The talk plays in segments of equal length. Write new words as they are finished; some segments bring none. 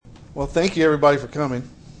Well, thank you everybody for coming.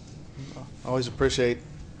 I always appreciate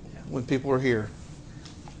when people are here.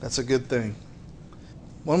 That's a good thing.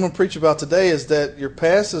 What I'm going to preach about today is that your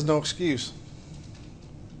past is no excuse.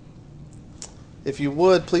 If you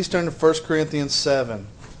would, please turn to 1 Corinthians 7.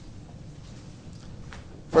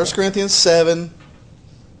 1 Corinthians 7,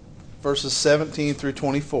 verses 17 through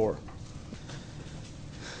 24.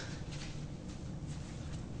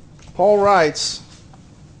 Paul writes,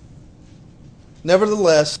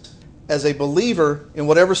 "Nevertheless, as a believer in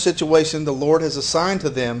whatever situation the Lord has assigned to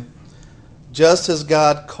them, just as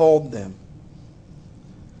God called them.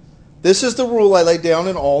 This is the rule I lay down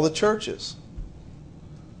in all the churches."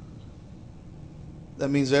 That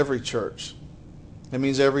means every church. That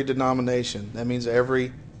means every denomination. That means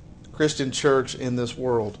every Christian church in this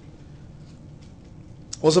world.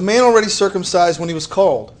 Was a man already circumcised when he was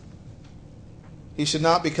called? He should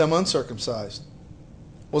not become uncircumcised.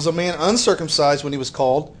 Was a man uncircumcised when he was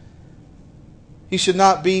called? He should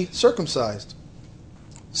not be circumcised.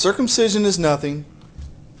 Circumcision is nothing,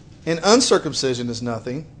 and uncircumcision is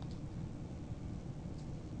nothing.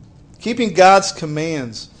 Keeping God's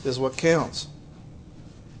commands is what counts.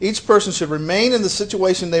 Each person should remain in the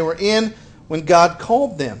situation they were in when God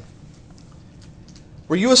called them.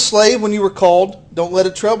 Were you a slave when you were called? Don't let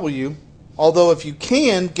it trouble you. Although if you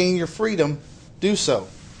can gain your freedom, do so.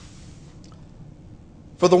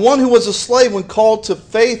 For the one who was a slave when called to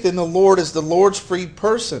faith in the Lord is the Lord's freed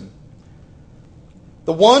person.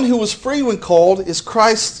 The one who was free when called is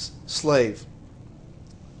Christ's slave.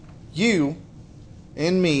 You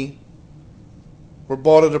and me were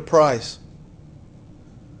bought at a price.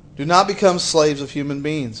 Do not become slaves of human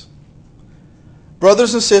beings.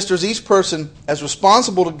 Brothers and sisters, each person, as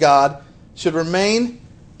responsible to God, should remain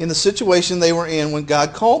in the situation they were in when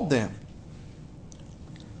God called them.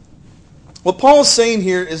 What Paul is saying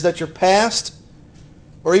here is that your past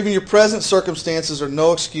or even your present circumstances are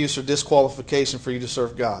no excuse or disqualification for you to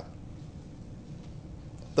serve God.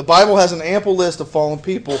 The Bible has an ample list of fallen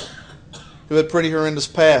people who had pretty horrendous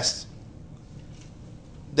pasts.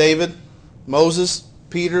 David, Moses,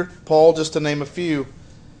 Peter, Paul, just to name a few.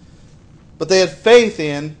 But they had faith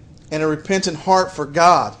in and a repentant heart for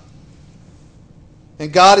God.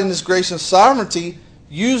 And God, in His grace and sovereignty,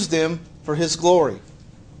 used them for His glory.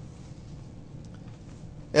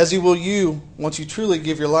 As He will you once you truly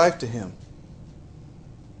give your life to Him.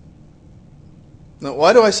 Now,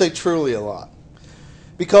 why do I say truly a lot?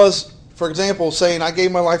 Because, for example, saying I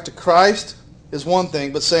gave my life to Christ is one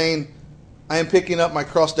thing, but saying I am picking up my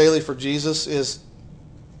cross daily for Jesus is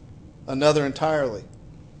another entirely.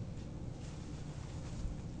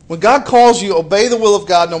 When God calls you, obey the will of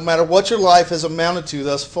God no matter what your life has amounted to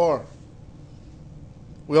thus far.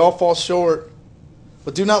 We all fall short,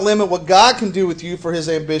 but do not limit what God can do with you for His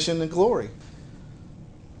ambition and glory.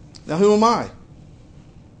 Now, who am I?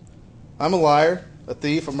 I'm a liar, a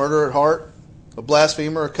thief, a murderer at heart, a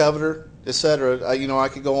blasphemer, a coveter, etc. I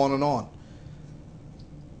could go on and on.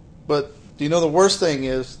 But do you know the worst thing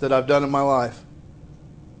is that I've done in my life?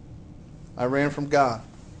 I ran from God.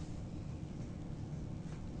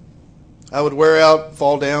 I would wear out,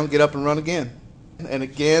 fall down, get up and run again. And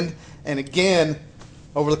again and again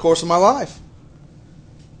over the course of my life.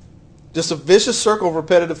 Just a vicious circle of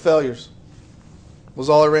repetitive failures was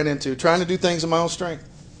all I ran into, trying to do things in my own strength.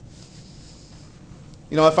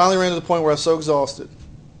 I finally ran to the point where I was so exhausted.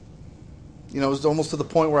 It was almost to the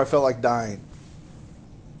point where I felt like dying.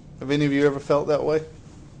 Have any of you ever felt that way?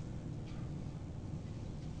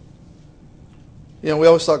 We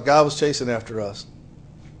always thought God was chasing after us.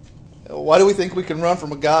 Why do we think we can run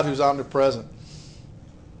from a God who's omnipresent?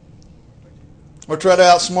 Or try to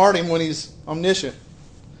outsmart Him when He's omniscient?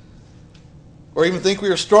 Or even think we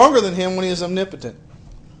are stronger than Him when He is omnipotent?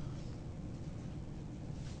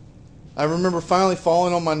 I remember finally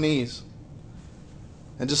falling on my knees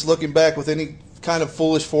and just looking back with any kind of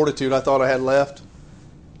foolish fortitude I thought I had left.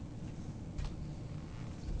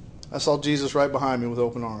 I saw Jesus right behind me with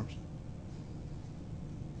open arms.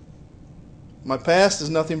 My past is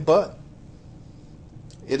nothing but.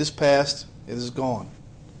 It is past. It is gone.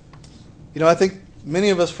 I think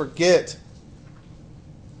many of us forget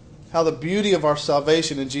how the beauty of our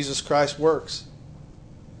salvation in Jesus Christ works.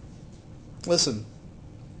 Listen,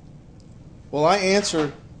 will I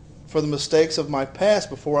answer for the mistakes of my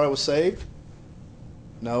past before I was saved?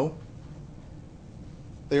 No.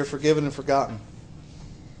 They are forgiven and forgotten.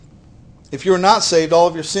 If you are not saved, all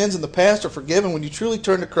of your sins in the past are forgiven when you truly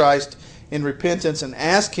turn to Christ in repentance and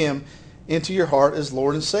ask Him into your heart as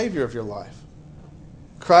Lord and Savior of your life.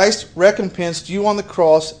 Christ recompensed you on the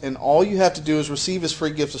cross, and all you have to do is receive His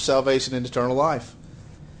free gift of salvation and eternal life.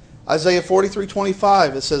 Isaiah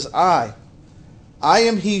 43:25, it says, I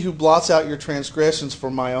am he who blots out your transgressions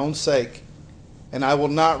for my own sake, and I will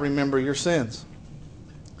not remember your sins.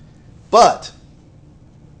 But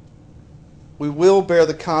we will bear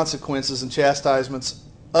the consequences and chastisements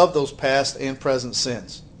of those past and present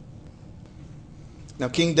sins. Now,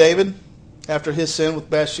 King David, after his sin with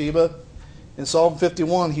Bathsheba, in Psalm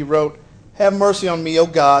 51, he wrote, Have mercy on me, O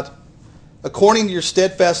God, according to your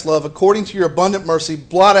steadfast love, according to your abundant mercy,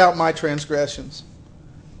 blot out my transgressions.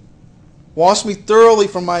 Wash me thoroughly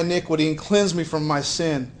from my iniquity and cleanse me from my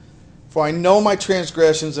sin. For I know my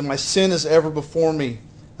transgressions, and my sin is ever before me.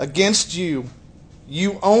 Against you,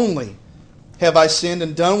 you only, have I sinned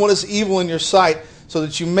and done what is evil in your sight, so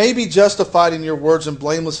that you may be justified in your words and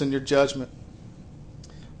blameless in your judgment.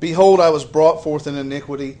 Behold, I was brought forth in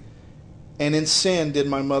iniquity, and in sin did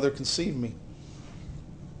my mother conceive me.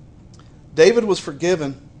 David was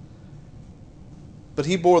forgiven, but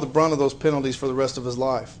he bore the brunt of those penalties for the rest of his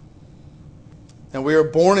life. And we are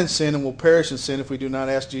born in sin and will perish in sin if we do not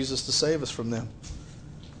ask Jesus to save us from them.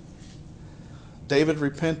 David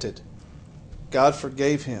repented. God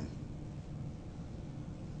forgave him.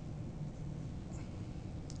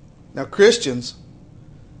 Now, Christians,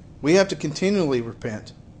 we have to continually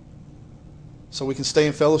repent so we can stay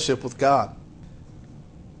in fellowship with God.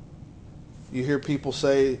 You hear people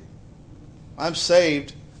say, I'm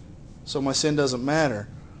saved, so my sin doesn't matter.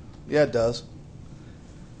 Yeah, it does.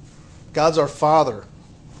 God's our Father.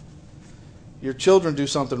 Your children do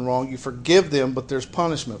something wrong, you forgive them, but there's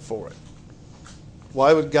punishment for it.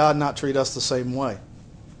 Why would God not treat us the same way?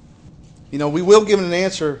 You know, we will give an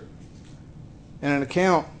answer and an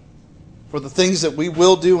account for the things that we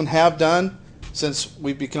will do and have done since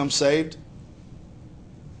we've become saved.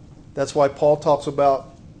 That's why Paul talks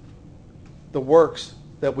about the works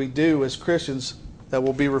that we do as Christians that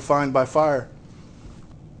will be refined by fire.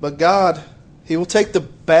 But God, He will take the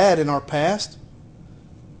bad in our past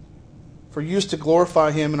for use to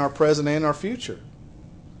glorify Him in our present and our future.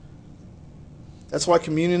 That's why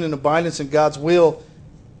communion and abidance in God's will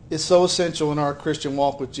is so essential in our Christian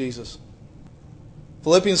walk with Jesus.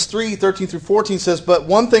 Philippians 3:13-14 says, But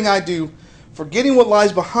one thing I do, forgetting what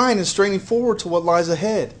lies behind and straining forward to what lies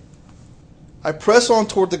ahead. I press on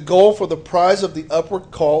toward the goal for the prize of the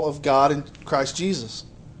upward call of God in Christ Jesus.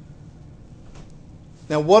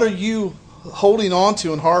 Now, what are you holding on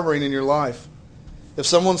to and harboring in your life? If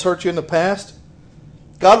someone's hurt you in the past,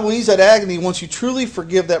 God will ease that agony once you truly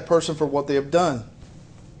forgive that person for what they have done.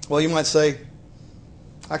 Well, you might say,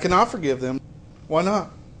 I cannot forgive them. Why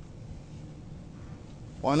not?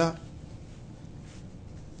 Why not?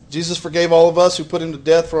 Jesus forgave all of us who put Him to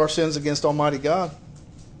death for our sins against Almighty God.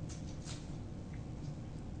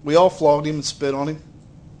 We all flogged Him and spit on Him.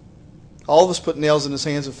 All of us put nails in His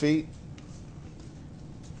hands and feet.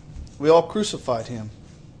 We all crucified Him.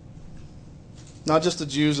 Not just the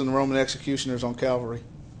Jews and the Roman executioners on Calvary.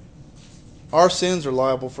 Our sins are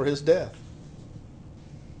liable for His death.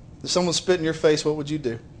 If someone spit in your face, what would you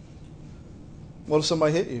do? What if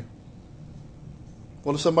somebody hit you?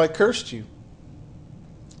 What if somebody cursed you?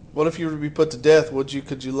 What if you were to be put to death?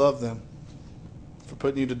 Could you love them for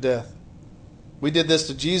putting you to death? We did this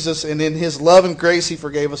to Jesus, and in His love and grace, He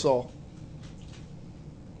forgave us all.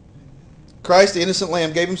 Christ, the innocent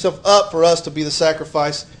Lamb, gave Himself up for us to be the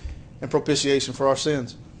sacrifice and propitiation for our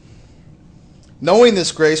sins. Knowing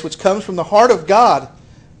this grace, which comes from the heart of God,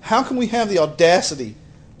 how can we have the audacity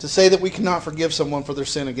to say that we cannot forgive someone for their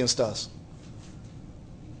sin against us?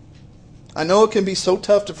 I know it can be so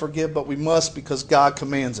tough to forgive, but we must because God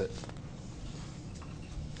commands it.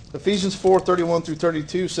 Ephesians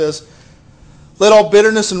 4:31-32 says, Let all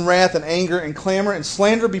bitterness and wrath and anger and clamor and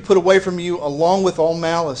slander be put away from you, along with all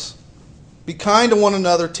malice. Be kind to one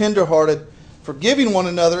another, tender-hearted, forgiving one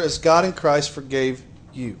another as God in Christ forgave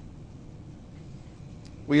you.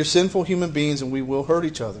 We are sinful human beings and we will hurt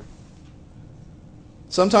each other.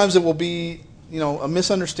 Sometimes it will be, a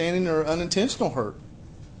misunderstanding or unintentional hurt.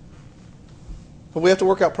 But we have to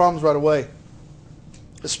work out problems right away,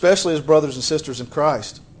 especially as brothers and sisters in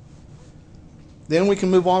Christ. Then we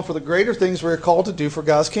can move on for the greater things we are called to do for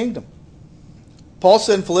God's kingdom. Paul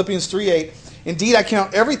said in Philippians 3:8, Indeed, I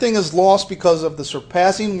count everything as lost because of the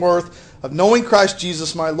surpassing worth of knowing Christ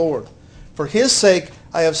Jesus my Lord. For His sake,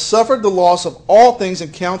 I have suffered the loss of all things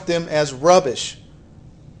and count them as rubbish,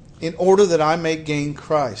 in order that I may gain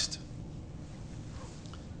Christ.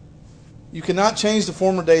 You cannot change the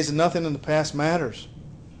former days, and nothing in the past matters.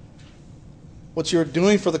 What you are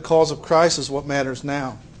doing for the cause of Christ is what matters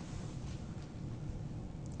now.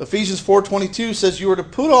 Ephesians 4:22 says you are to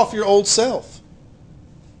put off your old self,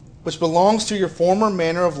 which belongs to your former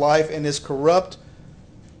manner of life and is corrupt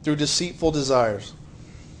through deceitful desires.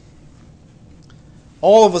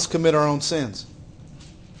 All of us commit our own sins.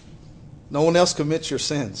 No one else commits your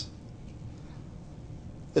sins.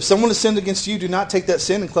 If someone has sinned against you, do not take that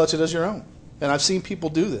sin and clutch it as your own. And I've seen people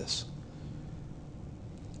do this.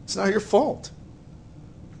 It's not your fault.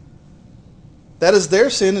 That is their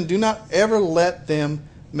sin, and do not ever let them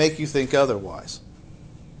make you think otherwise.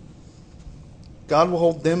 God will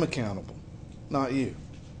hold them accountable, not you.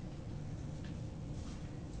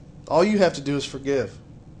 All you have to do is forgive.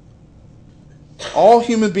 All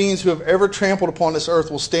human beings who have ever trampled upon this earth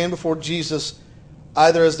will stand before Jesus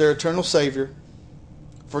either as their eternal Savior,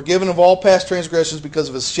 forgiven of all past transgressions because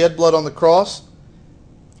of His shed blood on the cross,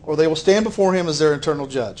 or they will stand before Him as their eternal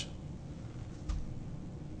judge.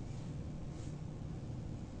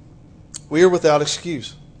 We are without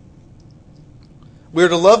excuse. We are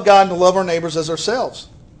to love God and to love our neighbors as ourselves.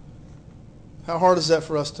 How hard is that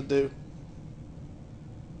for us to do?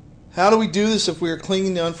 How do we do this if we are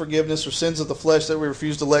clinging to unforgiveness or sins of the flesh that we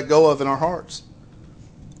refuse to let go of in our hearts?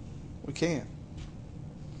 We can't.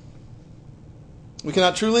 We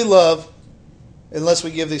cannot truly love unless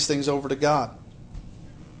we give these things over to God.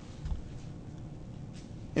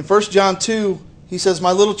 In 1 John 2, he says,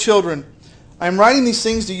 "My little children, I am writing these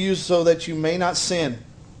things to you so that you may not sin.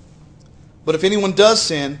 But if anyone does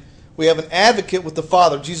sin, we have an advocate with the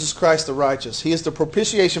Father, Jesus Christ the righteous. He is the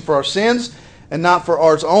propitiation for our sins, and not for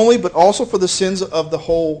ours only, but also for the sins of the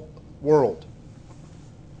whole world.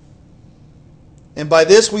 And by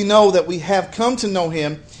this we know that we have come to know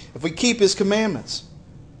Him if we keep His commandments.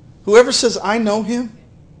 Whoever says, 'I know Him,'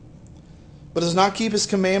 but does not keep His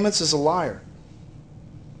commandments is a liar,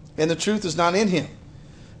 and the truth is not in him.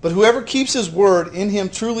 But whoever keeps His word, in him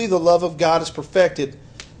truly the love of God is perfected.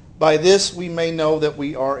 By this we may know that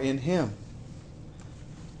we are in Him."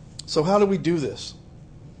 So how do we do this?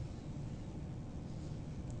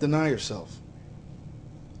 Deny yourself.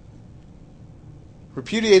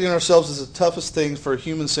 Repudiating ourselves is the toughest thing for a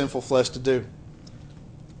human sinful flesh to do.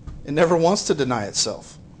 It never wants to deny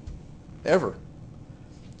itself. Ever.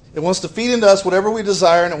 It wants to feed into us whatever we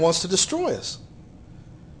desire, and it wants to destroy us.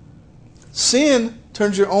 Sin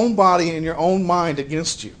turns your own body and your own mind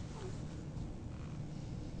against you.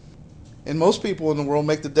 And most people in the world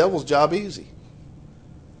make the devil's job easy.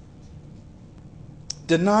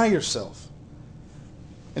 Deny yourself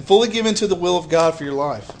and fully give into the will of God for your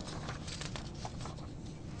life.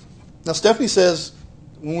 Now, Stephanie says,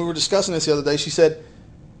 when we were discussing this the other day, she said,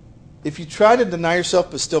 if you try to deny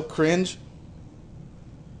yourself but still cringe,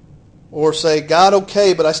 or say, "God,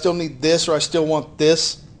 okay, but I still need this, or I still want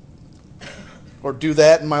this, or do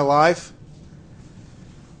that in my life,"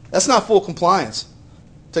 that's not full compliance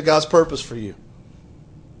to God's purpose for you.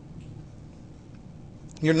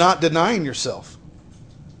 You're not denying yourself.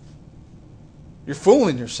 You're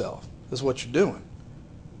fooling yourself is what you're doing.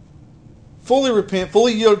 Fully repent,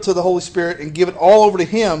 fully yield to the Holy Spirit, and give it all over to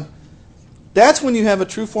Him. That's when you have a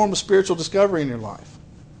true form of spiritual discovery in your life.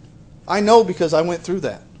 I know because I went through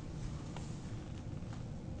that.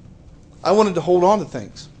 I wanted to hold on to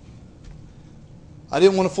things. I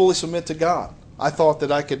didn't want to fully submit to God. I thought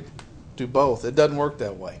that I could do both. It doesn't work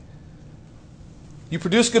that way. You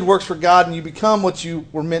produce good works for God, and you become what you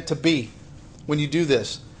were meant to be when you do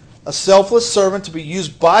this. A selfless servant to be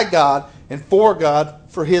used by God and for God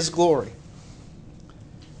for His glory.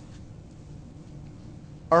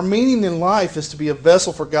 Our meaning in life is to be a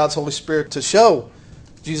vessel for God's Holy Spirit to show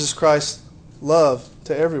Jesus Christ's love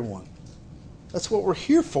to everyone. That's what we're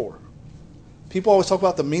here for. People always talk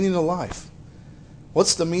about the meaning of life.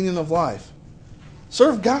 What's the meaning of life?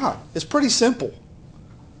 Serve God. It's pretty simple.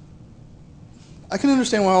 I can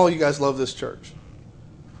understand why all you guys love this church.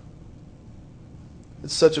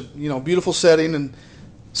 It's such a beautiful setting and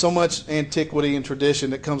so much antiquity and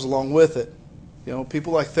tradition that comes along with it.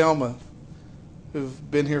 People like Thelma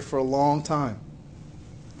who've been here for a long time.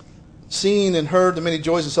 Seen and heard the many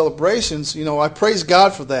joys and celebrations, I praise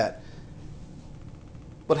God for that.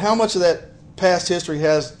 But how much of that past history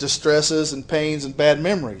has distresses and pains and bad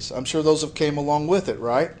memories? I'm sure those have came along with it,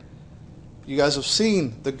 right? You guys have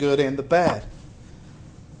seen the good and the bad.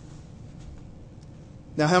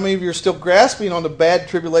 Now, how many of you are still grasping on the bad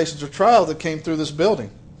tribulations or trials that came through this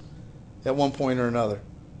building at one point or another?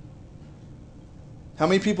 How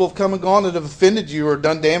many people have come and gone that have offended you or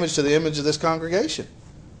done damage to the image of this congregation?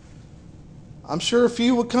 I'm sure a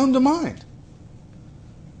few would come to mind,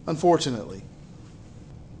 unfortunately.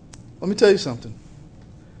 Let me tell you something.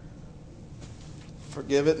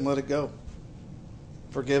 Forgive it and let it go.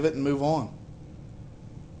 Forgive it and move on.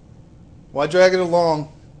 Why drag it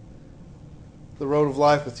along the road of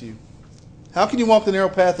life with you? How can you walk the narrow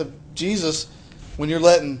path of Jesus when you're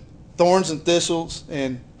letting thorns and thistles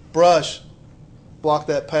and brush block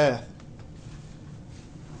that path.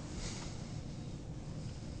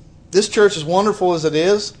 This church, as wonderful as it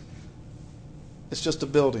is, it's just a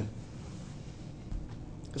building.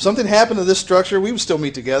 If something happened to this structure, we would still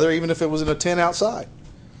meet together, even if it was in a tent outside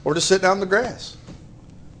or just sitting out in the grass.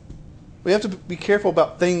 We have to be careful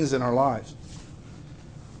about things in our lives.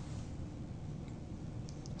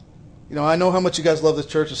 You know, I know how much you guys love this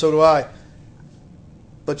church, and so do I.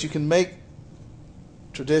 But you can make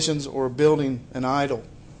traditions or a building an idol.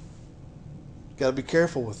 You've got to be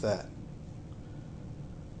careful with that.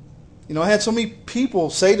 You know, I had so many people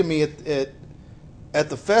say to me at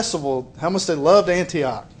the festival how much they loved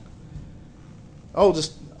Antioch.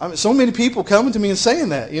 So many people coming to me and saying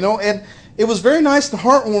that, you know, and it was very nice and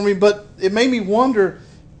heartwarming, but it made me wonder,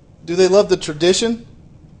 do they love the tradition?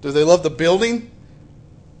 Do they love the building?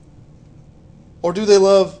 Or do they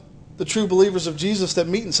love the true believers of Jesus that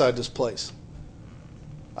meet inside this place?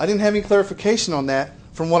 I didn't have any clarification on that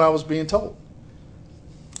from what I was being told.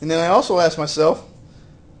 And then I also asked myself,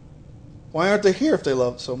 why aren't they here if they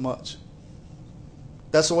love it so much?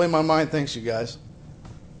 That's the way my mind thinks, you guys.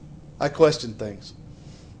 I question things.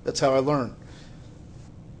 That's how I learn.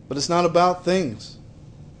 But it's not about things.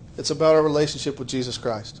 It's about our relationship with Jesus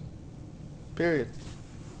Christ. Period.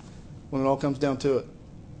 When it all comes down to it.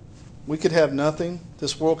 We could have nothing.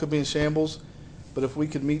 This world could be in shambles. But if we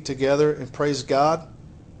could meet together and praise God,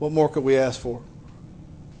 what more could we ask for?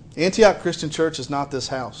 Antioch Christian Church is not this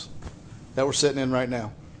house that we're sitting in right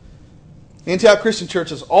now. Antioch Christian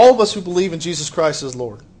Church is all of us who believe in Jesus Christ as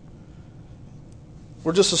Lord.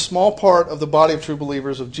 We're just a small part of the body of true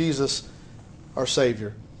believers of Jesus, our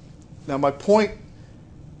Savior. Now, my point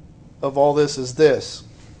of all this is this.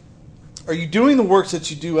 Are you doing the works that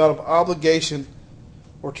you do out of obligation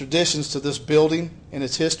or traditions to this building and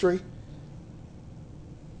its history?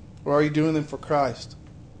 Or are you doing them for Christ?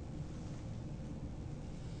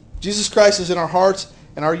 Jesus Christ is in our hearts,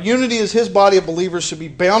 and our unity as His body of believers should be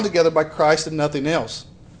bound together by Christ and nothing else.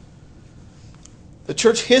 The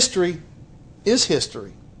church history is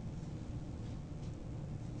history.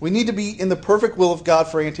 We need to be in the perfect will of God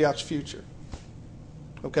for Antioch's future.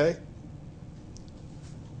 Okay?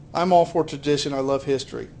 I'm all for tradition. I love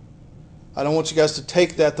history. I don't want you guys to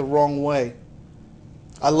take that the wrong way.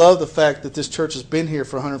 I love the fact that this church has been here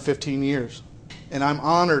for 115 years. And I'm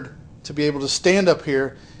honored to be able to stand up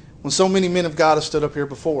here when so many men of God have stood up here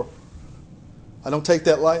before. I don't take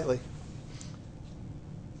that lightly.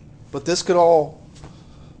 But this could all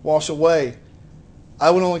wash away. I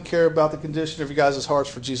would only care about the condition of you guys' hearts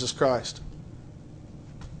for Jesus Christ.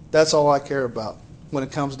 That's all I care about when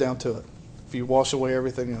it comes down to it. If you wash away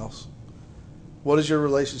everything else. What is your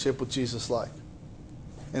relationship with Jesus like?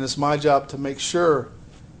 And it's my job to make sure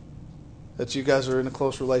that you guys are in a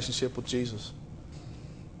close relationship with Jesus.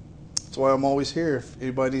 That's why I'm always here if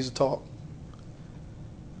anybody needs to talk.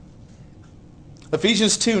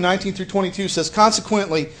 Ephesians 2:19-22 says,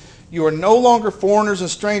 consequently, you are no longer foreigners and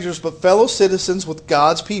strangers, but fellow citizens with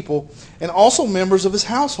God's people, and also members of His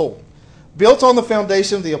household, built on the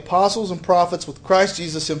foundation of the apostles and prophets, with Christ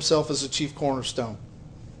Jesus Himself as the chief cornerstone.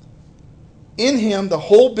 In Him, the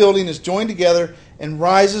whole building is joined together and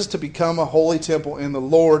rises to become a holy temple in the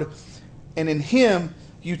Lord. And in Him,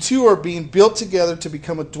 you too are being built together to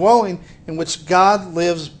become a dwelling in which God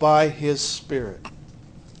lives by His Spirit.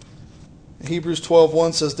 Hebrews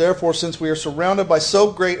 12:1 says, therefore, since we are surrounded by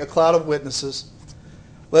so great a cloud of witnesses,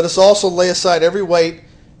 let us also lay aside every weight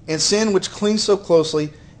and sin which clings so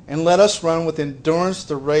closely, and let us run with endurance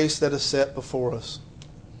the race that is set before us.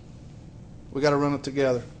 We got to run it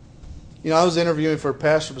together. You know, I was interviewing for a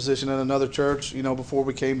pastor position at another church, before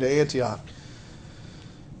we came to Antioch.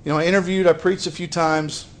 I preached a few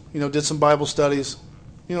times, did some Bible studies,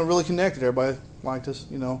 really connected. Everybody liked us,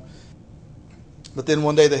 But then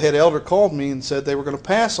one day the head elder called me and said they were going to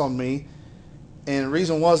pass on me. And the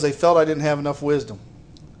reason was they felt I didn't have enough wisdom.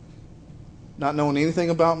 Not knowing anything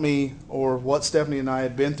about me or what Stephanie and I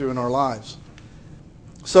had been through in our lives.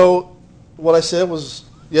 So what I said was,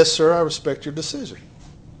 yes, sir, I respect your decision.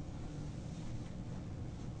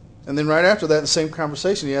 And then right after that, in the same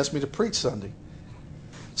conversation, he asked me to preach Sunday.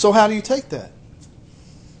 So how do you take that?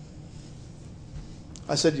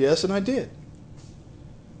 I said yes, and I did.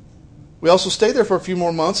 We also stayed there for a few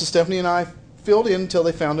more months, and Stephanie and I filled in until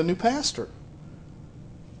they found a new pastor.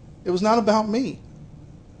 It was not about me.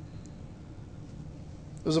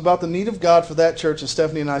 It was about the need of God for that church, and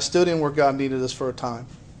Stephanie and I stood in where God needed us for a time.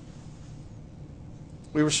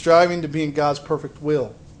 We were striving to be in God's perfect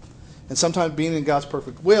will. And sometimes being in God's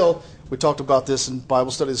perfect will, we talked about this in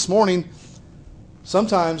Bible study this morning,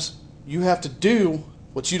 sometimes You have to do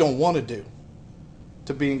what you don't want to do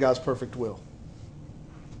to be in God's perfect will.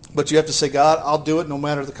 But you have to say, God, I'll do it no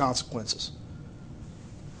matter the consequences.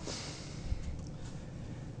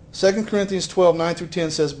 2 Corinthians 12, 9 through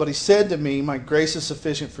 10 says, But he said to me, My grace is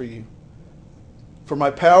sufficient for you, for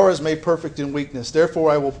my power is made perfect in weakness.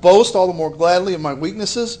 Therefore I will boast all the more gladly of my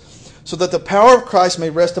weaknesses, so that the power of Christ may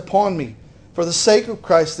rest upon me. For the sake of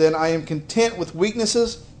Christ, then, I am content with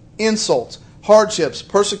weaknesses, insults, hardships,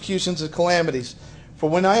 persecutions, and calamities. For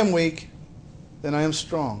when I am weak, then I am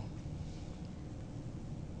strong.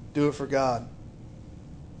 Do it for God,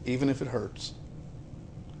 even if it hurts.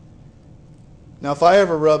 Now, if I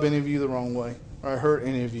ever rub any of you the wrong way, or I hurt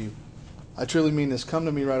any of you, I truly mean this. Come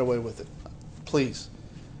to me right away with it. Please.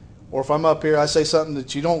 Or if I'm up here, I say something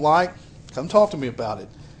that you don't like, come talk to me about it.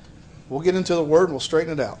 We'll get into the Word and we'll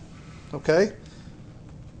straighten it out. Okay?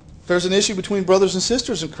 If there's an issue between brothers and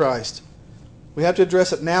sisters in Christ, we have to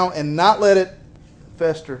address it now and not let it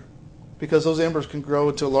fester, because those embers can grow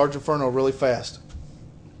into a large inferno really fast.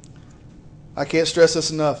 I can't stress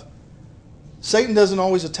this enough. Satan doesn't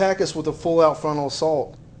always attack us with a full-out frontal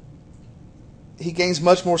assault. He gains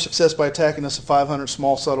much more success by attacking us in 500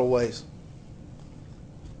 small, subtle ways.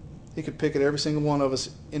 He could pick at every single one of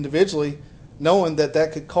us individually, knowing that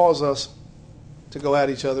that could cause us to go at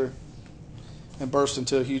each other and burst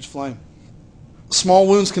into a huge flame. Small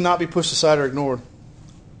wounds cannot be pushed aside or ignored,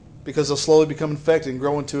 because they'll slowly become infected and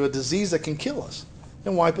grow into a disease that can kill us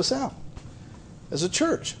and wipe us out as a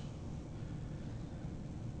church.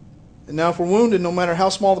 And now if we're wounded, no matter how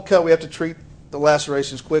small the cut, we have to treat the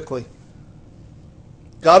lacerations quickly.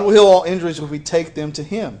 God will heal all injuries if we take them to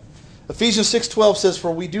Him. Ephesians 6:12 says,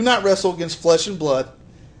 For we do not wrestle against flesh and blood,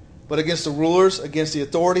 but against the rulers, against the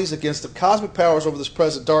authorities, against the cosmic powers over this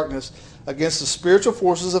present darkness, against the spiritual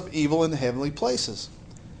forces of evil in the heavenly places.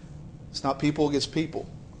 It's not people against people.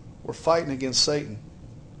 We're fighting against Satan.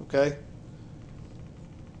 Okay?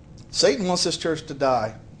 Satan wants this church to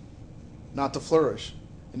die, not to flourish.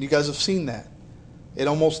 And you guys have seen that. It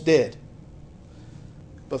almost did.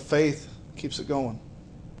 But faith keeps it going.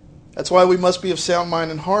 That's why we must be of sound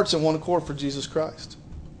mind and hearts in one accord for Jesus Christ.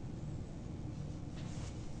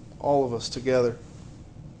 All of us together.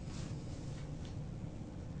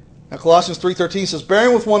 Now Colossians 3:13 says,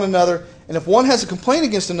 Bearing with one another, and if one has a complaint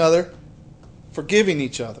against another, forgiving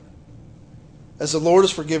each other. As the Lord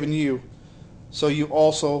has forgiven you, so you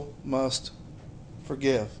also must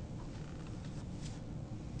forgive.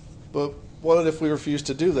 But what if we refuse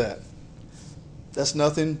to do that? That's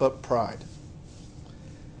nothing but pride.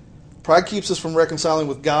 Pride keeps us from reconciling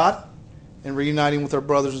with God and reuniting with our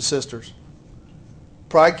brothers and sisters.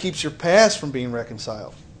 Pride keeps your past from being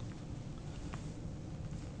reconciled.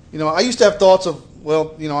 I used to have thoughts of,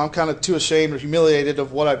 I'm kind of too ashamed or humiliated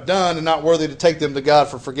of what I've done and not worthy to take them to God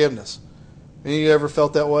for forgiveness. Any of you ever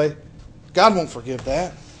felt that way? God won't forgive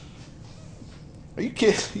that. Are you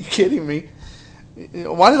kidding me?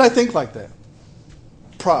 Why did I think like that?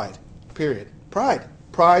 Pride. Period. Pride.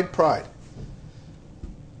 I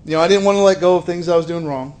didn't want to let go of things I was doing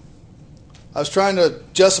wrong. I was trying to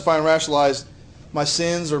justify and rationalize my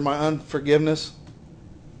sins or my unforgiveness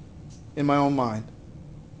in my own mind.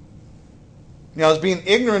 I was being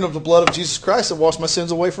ignorant of the blood of Jesus Christ that washed my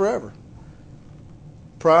sins away forever.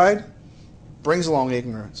 Pride brings along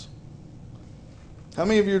ignorance. How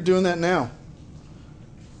many of you are doing that now?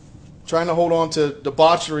 Trying to hold on to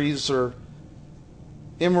debaucheries or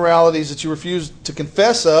immoralities that you refuse to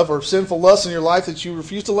confess of, or sinful lusts in your life that you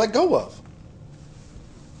refuse to let go of.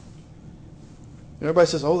 Everybody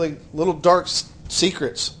says, they little dark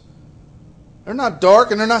secrets. They're not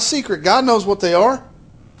dark and they're not secret. God knows what they are.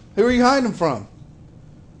 Who are you hiding them from?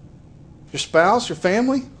 Your spouse, your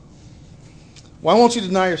family? Why won't you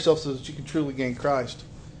deny yourself so that you can truly gain Christ?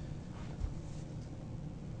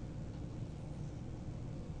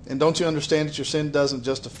 And don't you understand that your sin doesn't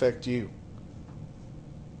just affect you?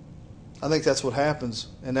 I think that's what happens,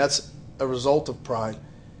 and that's a result of pride,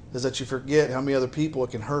 is that you forget how many other people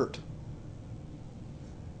it can hurt.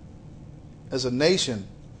 As a nation,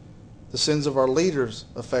 the sins of our leaders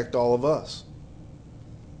affect all of us.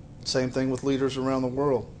 Same thing with leaders around the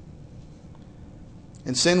world.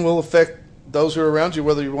 And sin will affect those who are around you,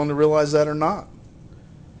 whether you want to realize that or not.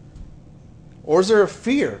 Or is there a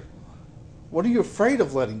fear? What are you afraid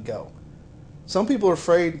of letting go? Some people are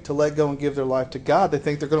afraid to let go and give their life to God. They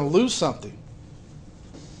think they're going to lose something.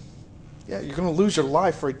 Yeah, you're going to lose your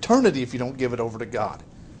life for eternity if you don't give it over to God.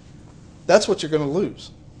 That's what you're going to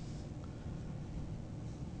lose.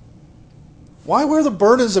 Why wear the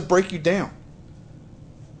burdens that break you down?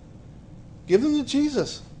 Give them to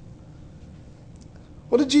Jesus.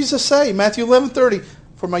 What did Jesus say? Matthew 11:30.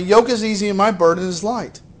 For my yoke is easy and my burden is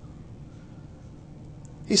light.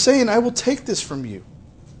 He's saying, I will take this from you.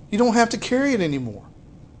 You don't have to carry it anymore.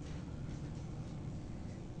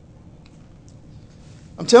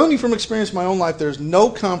 I'm telling you from experience in my own life, there's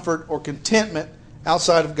no comfort or contentment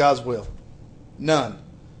outside of God's will. None.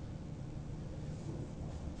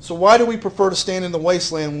 So why do we prefer to stand in the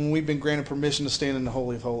wasteland when we've been granted permission to stand in the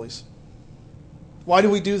Holy of Holies? Why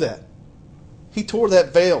do we do that? He tore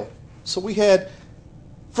that veil. So we had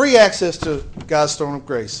free access to God's throne of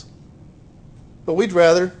grace. But we'd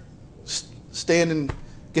rather stand in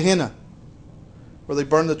Gehenna, where they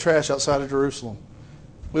burn the trash outside of Jerusalem.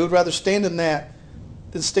 We would rather stand in that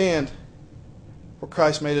than stand where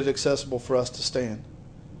Christ made it accessible for us to stand.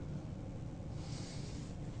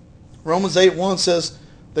 Romans 8:1 says,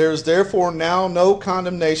 there is therefore now no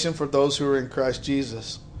condemnation for those who are in Christ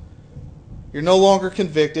Jesus. You're no longer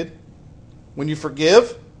convicted. When you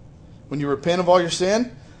forgive, when you repent of all your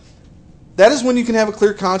sin, that is when you can have a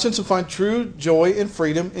clear conscience and find true joy and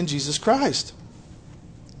freedom in Jesus Christ.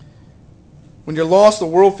 When you're lost, the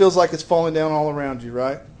world feels like it's falling down all around you,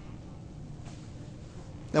 right?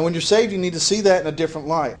 Now, when you're saved, you need to see that in a different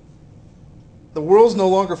light. The world's no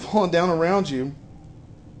longer falling down around you.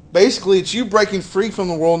 Basically, it's you breaking free from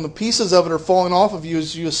the world, and the pieces of it are falling off of you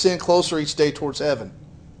as you ascend closer each day towards heaven.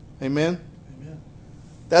 Amen? Amen.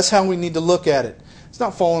 That's how we need to look at it. It's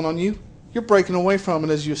not falling on you. You're breaking away from it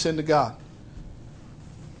as you ascend to God.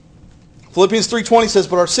 Philippians 3:20 says,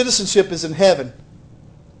 but our citizenship is in heaven,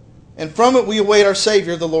 and from it we await our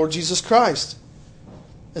Savior, the Lord Jesus Christ.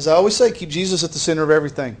 As I always say, keep Jesus at the center of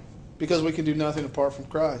everything, because we can do nothing apart from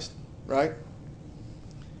Christ, right?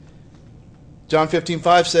 John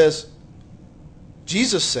 15:5 says,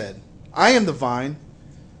 Jesus said, I am the vine,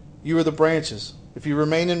 you are the branches. If you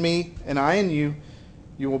remain in me and I in you,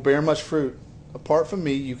 you will bear much fruit. Apart from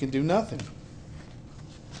me, you can do nothing.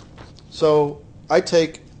 So I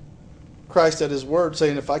take Christ at his word,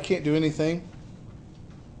 saying if I can't do anything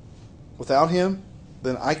without him,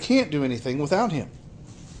 then I can't do anything without him.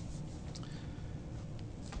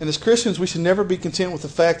 And as Christians, we should never be content with the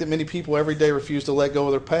fact that many people every day refuse to let go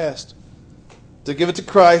of their past, to give it to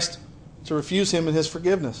Christ, to refuse him and his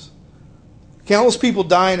forgiveness. Countless people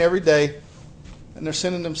dying every day, and they're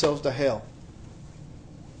sending themselves to hell.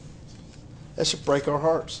 That should break our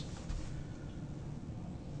hearts.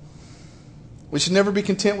 We should never be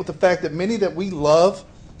content with the fact that many that we love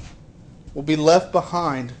will be left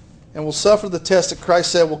behind and will suffer the test that Christ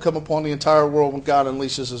said will come upon the entire world when God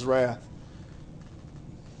unleashes his wrath.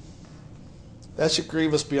 That should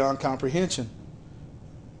grieve us beyond comprehension.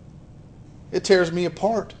 It tears me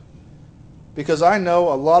apart because I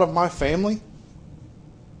know a lot of my family,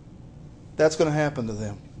 that's going to happen to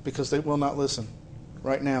them because they will not listen.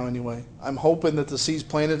 Right now, anyway. I'm hoping that the seeds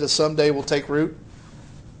planted that someday will take root.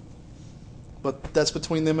 But that's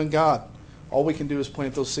between them and God. All we can do is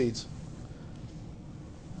plant those seeds.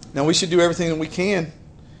 Now, we should do everything that we can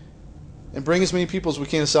and bring as many people as we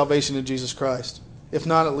can to salvation in Jesus Christ. If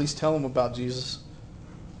not, at least tell them about Jesus.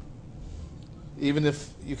 Even if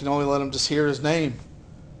you can only let them just hear his name.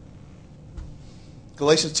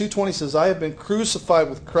 Galatians 2:20 says, I have been crucified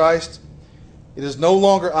with Christ. It is no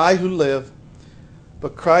longer I who live,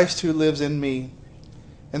 but Christ who lives in me.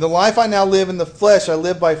 And the life I now live in the flesh, I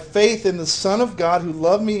live by faith in the Son of God who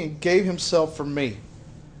loved me and gave himself for me.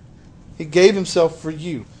 He gave himself for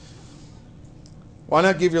you. Why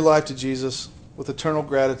not give your life to Jesus with eternal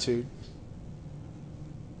gratitude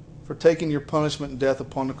for taking your punishment and death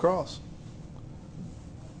upon the cross?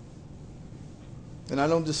 And I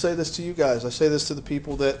don't just say this to you guys. I say this to the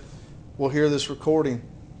people that will hear this recording.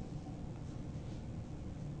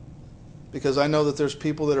 Because I know that there's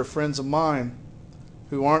people that are friends of mine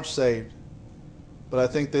who aren't saved. But I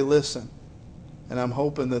think they listen. And I'm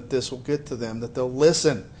hoping that this will get to them. That they'll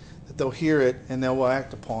listen. That they'll hear it and they will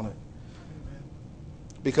act upon it.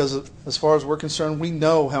 Because as far as we're concerned, we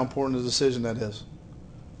know how important a decision that is.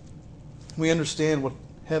 We understand what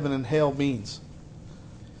heaven and hell means.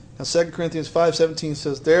 Now 2 Corinthians 5:17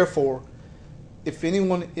 says, therefore, if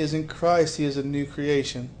anyone is in Christ, he is a new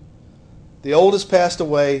creation. The old has passed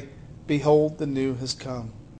away. Behold, the new has come.